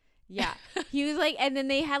your shit." Yeah. He was like, and then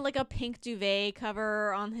they had like a pink duvet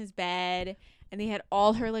cover on his bed, and they had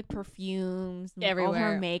all her like perfumes, and, everywhere,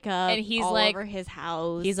 all her makeup, and he's all like, over his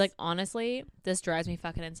house. He's like, honestly, this drives me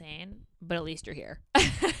fucking insane, but at least you're here.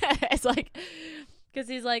 It's like, because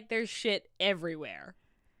he's like, there's shit everywhere.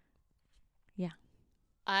 Yeah.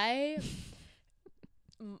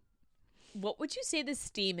 What would you say the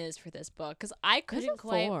steam is for this book? Because I couldn't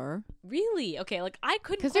quite. 4. Really? Okay, like I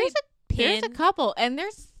couldn't. Because there's a couple, and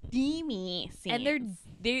they're steamy scenes, and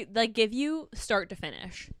they like give you start to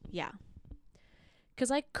finish. Yeah. Because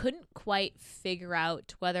I couldn't quite figure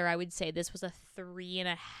out whether I would say this was a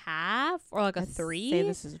 3.5 or like a 3. Say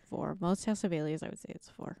this is 4. Most House of Alias, I would say it's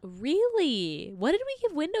 4. Really? What did we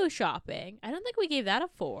give Window Shopping? I don't think we gave that a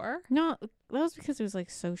 4. No, that was because it was like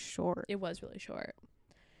so short. It was really short.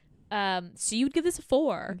 So you would give this a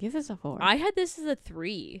 4? I'd give this a 4. I had this as a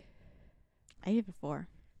 3. I give it a 4.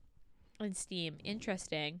 On Steam,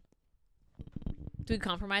 interesting. Do we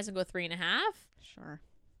compromise and go 3.5? Sure.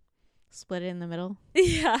 Split it in the middle.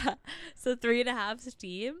 Yeah. So 3.5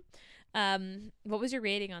 Steam. What was your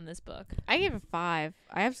rating on this book? I gave it 5.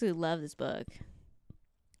 I absolutely love this book.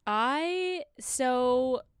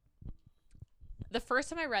 So the first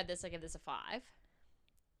time I read this, I gave this a 5.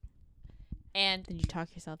 And then you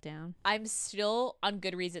talk yourself down. I'm still on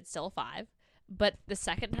Goodreads. It's still a 5. But the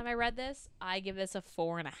second time I read this, I give this a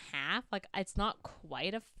 4.5. Like it's not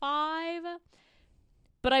quite a 5.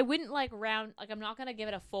 But I wouldn't like round, like I'm not going to give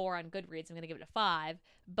it a 4 on Goodreads. I'm going to give it a 5.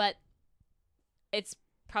 But it's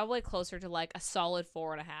probably closer to like a solid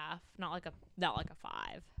 4.5. Not like a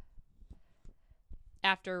 5.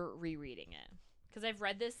 After rereading it. Because I've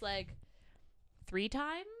read this like 3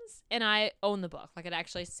 times and I own the book. Like it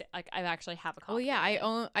actually, like I actually have a copy. Oh yeah,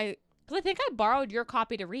 because I think I borrowed your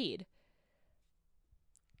copy to read.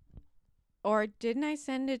 Or didn't I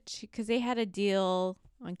send it to, because they had a deal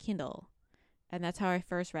on Kindle. And that's how I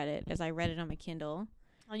first read it, as I read it on my Kindle.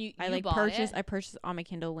 And I purchased it on my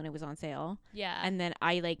Kindle when it was on sale. Yeah. And then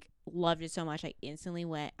I like loved it so much, I instantly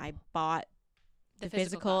went. I bought the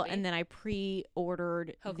physical, copy. and then I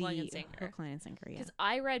pre-ordered Hook, the Line, and Sinker. Hook, Line, and Sinker. Yeah, Because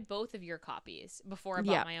I read both of your copies before I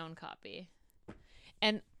bought Yeah. my own copy.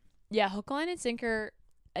 And yeah, Hook, Line, and Sinker,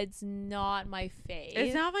 it's not my fave.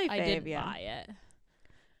 it's not my fave. I didn't yeah. buy it.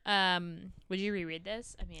 Would you reread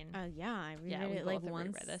this? I mean, Yeah, I reread Yeah, we it like both have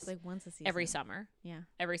once, reread this. like once a season. every summer. Yeah.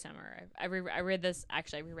 Every summer. I read this.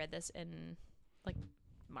 Actually, I reread this in like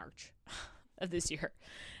March of this year.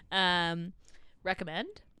 Recommend?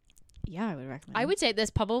 Yeah, I would recommend. I would say this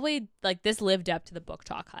probably, like, this lived up to the book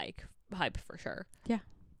talk hype for sure. Yeah.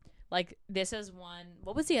 Like, this is one.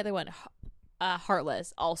 What was the other one?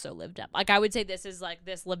 Heartless also lived up. Like, I would say this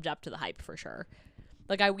lived up to the hype for sure.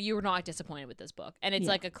 Like, you were not disappointed with this book, and it's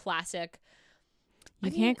like a classic.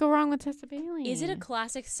 You can't go wrong with Tessa Bailey. Is it a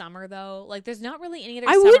classic summer though? Like, there's not really any other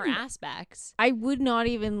I summer wouldn't- aspects. I would not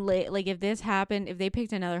even like if this happened. If they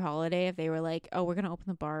picked another holiday, if they were like, "Oh, we're gonna open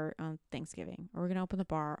the bar on Thanksgiving, or we're gonna open the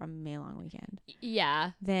bar on May long weekend,"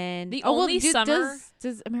 Yeah. then The well, only summer-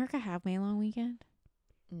 does America have May long weekend?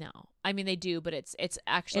 No, I mean they do, but it's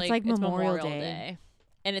actually like it's Memorial Memorial Day. Day,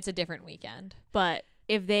 and it's a different weekend. But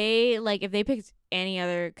if they picked any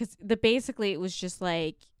other, because basically it was just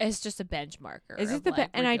like It's just a benchmarker. is it of, the like,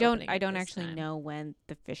 and we're I don't opening it this actually time. know when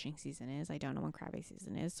the fishing season is. I don't know when crabbing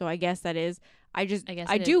season is. So I guess that is. I guess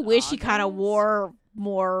I it do is wish he kind of August. wore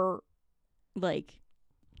more like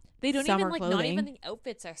They don't summer even like not clothing. even the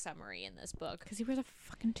outfits are summery in this book. because he wears a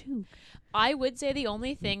fucking tube. I would say the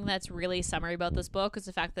only thing that's really summery about this book is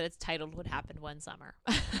the fact that it's titled "What Happened One Summer."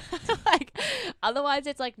 Like, otherwise,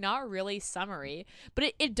 it's like not really summery,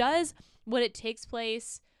 but it does when it takes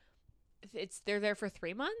place. They're there for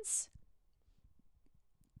 3 months,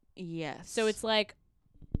 Yes. so it's like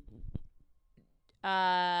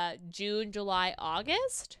June, July,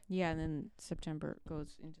 August. yeah, and then September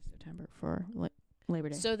goes into September for Labor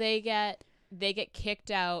Day. So they get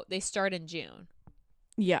kicked out. They start in June.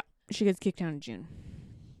 yeah, she gets kicked out in June.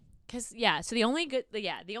 So the only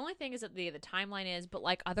thing is that the timeline is, but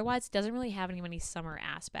like otherwise it doesn't really have any summer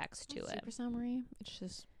aspects to it. Super summery. It's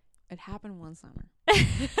just it happened one summer.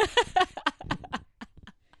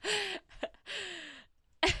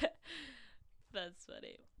 That's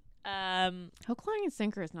funny. Hook, Line, and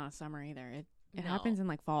Sinker is not a summer either. It No. happens in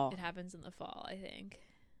like fall. It happens in the fall, I think.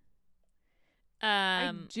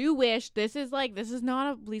 I do wish this is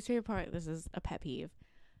not a least favorite part. This is a pet peeve.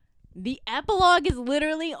 The epilogue is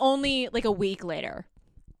literally only like a week later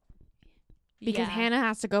because Hannah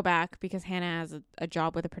has to go back because Hannah has a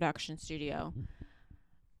job with a production studio.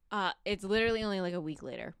 It's literally only like a week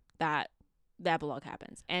later that the epilogue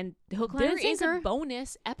happens, and Hook, Line, there and is Sinker. a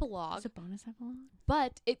bonus epilogue, It's a bonus epilogue.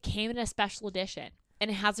 but it came in a special edition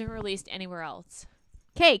and it hasn't been released anywhere else.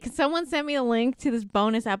 Okay, can someone send me a link to this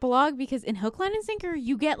bonus epilogue? Because in Hook, Line, and Sinker,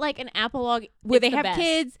 you get like an epilogue where It's they the have best.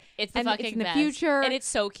 kids. It's the And fucking it's in the best. future. And it's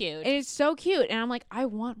so cute. And it's so cute, and I'm like, I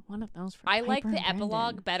want one of those for I like Piper the and epilogue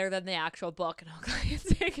Brendan. better than the actual book in Hook, Line, and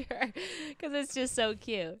Sinker because it's just so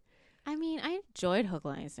cute. I mean, I enjoyed Hook,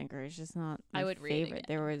 Line, and Sinker. It's just not my I would read it favorite. again,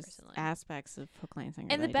 There was personally. aspects of Hook, Line, and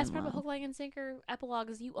Sinker. And that the I best part didn't about love. Hook, Line, and Sinker epilogue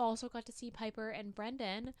is you also got to see Piper and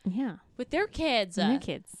Brendan Yeah, with their kids. new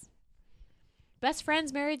kids. Best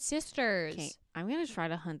friends, married sisters. Okay, I'm gonna try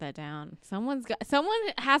to hunt that down. Someone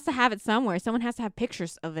has to have it somewhere. Someone has to have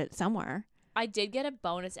pictures of it somewhere. I did get a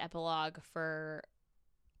bonus epilogue for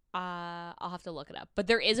I'll have to look it up. But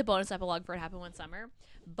there is a bonus epilogue for It Happened One Summer.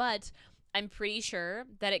 But I'm pretty sure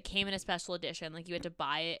that it came in a special edition. Like you had to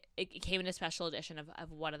buy it. It came in a special edition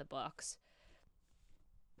of one of the books.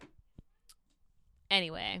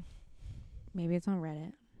 Anyway. Maybe it's on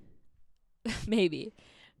Reddit. Maybe.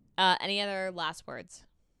 Any other last words?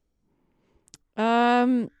 You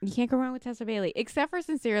can't go wrong with Tessa Bailey, except for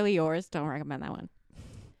Sincerely Yours. Don't recommend that one.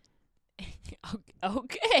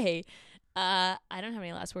 Okay. I don't have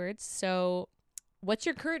any last words. So, what's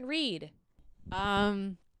your current read?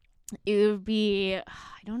 It would be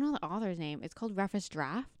I don't know the author's name. It's called Roughest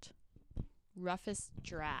Draft. Roughest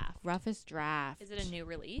Draft. Roughest Draft. Is it a new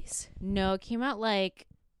release? No, it came out like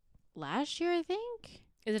last year, I think.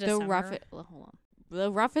 Is it a The summer? Hold on. The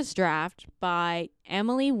Roughest Draft by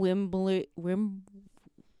Emily Wimberly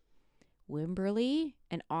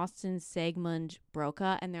and Austin Segmund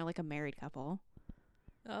Broca, and they're like a married couple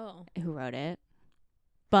Oh. who wrote it.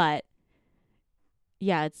 But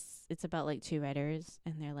yeah, it's about like two writers,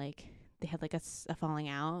 and they're like they had like a falling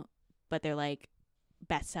out, but they're like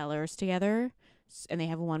bestsellers together, and they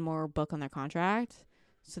have one more book on their contract,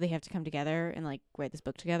 so they have to come together and like write this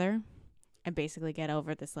book together, and basically get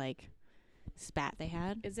over this like spat they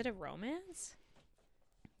had. Is it a romance?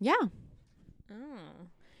 Yeah. Oh.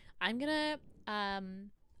 I'm gonna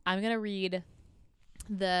read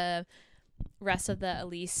the rest of the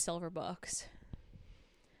Elise Silver books.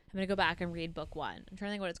 I'm going to go back and read book 1. I'm trying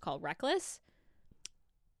to think what it's called. Reckless?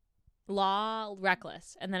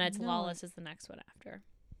 Reckless. And then it's No. Lawless is the next one after.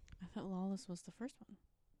 I thought Lawless was the first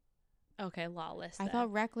one. Okay, Lawless. I then.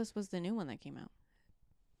 thought Reckless was the new one that came out.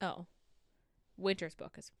 Oh. Winter's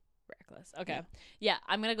book is Reckless. Okay. Yeah,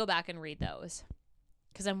 I'm going to go back and read those.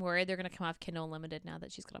 Because I'm worried they're going to come off Kindle Unlimited now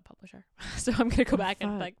that she's going to publish her. So I'm going to go back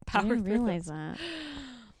and like power I didn't through realize those. that.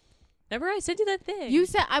 Remember I sent you that thing? You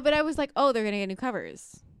said, but I was like, oh, they're going to get new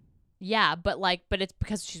covers. Yeah, but it's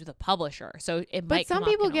because she's with a publisher. So it But might come some off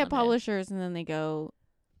people Kindle get Unlimited. publishers and then they go,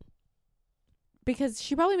 because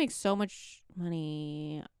she probably makes so much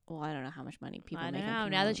money. Well, I don't know how much money people I make. don't on know.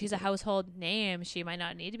 Kindle Now that she's a Unlimited. household name, she might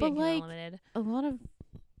not need to be But, in Kindle like, Unlimited. A lot of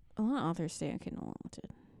authors stay on Kindle Unlimited.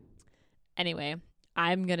 Anyway,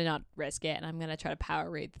 I'm going to not risk it, and I'm going to try to power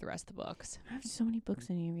read the rest of the books. I have so many books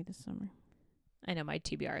I need to read this summer. I know my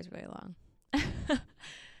TBR is really long.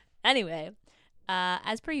 Anyway,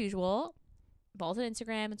 as per usual, Balls on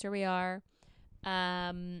Instagram, it's where we are.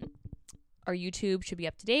 Our YouTube should be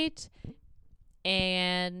up to date.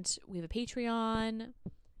 And we have a Patreon.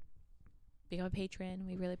 Become a patron.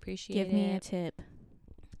 We really appreciate it. Give me a tip.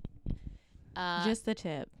 Uh, Just the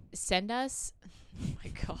tip. send us. Oh my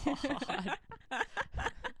God.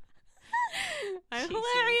 I'm Jesus.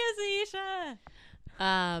 hilarious,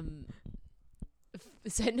 Aisha.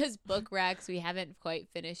 Send us book recs. We haven't quite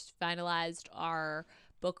finalized our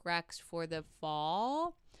book recs for the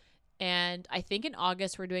fall. And I think in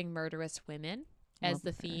August we're doing Murderous Women as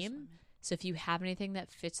the theme. So if you have anything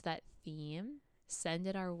that fits that theme, send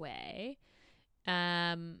it our way.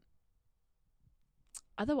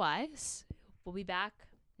 Otherwise, we'll be back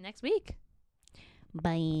next week.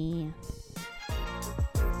 Bye.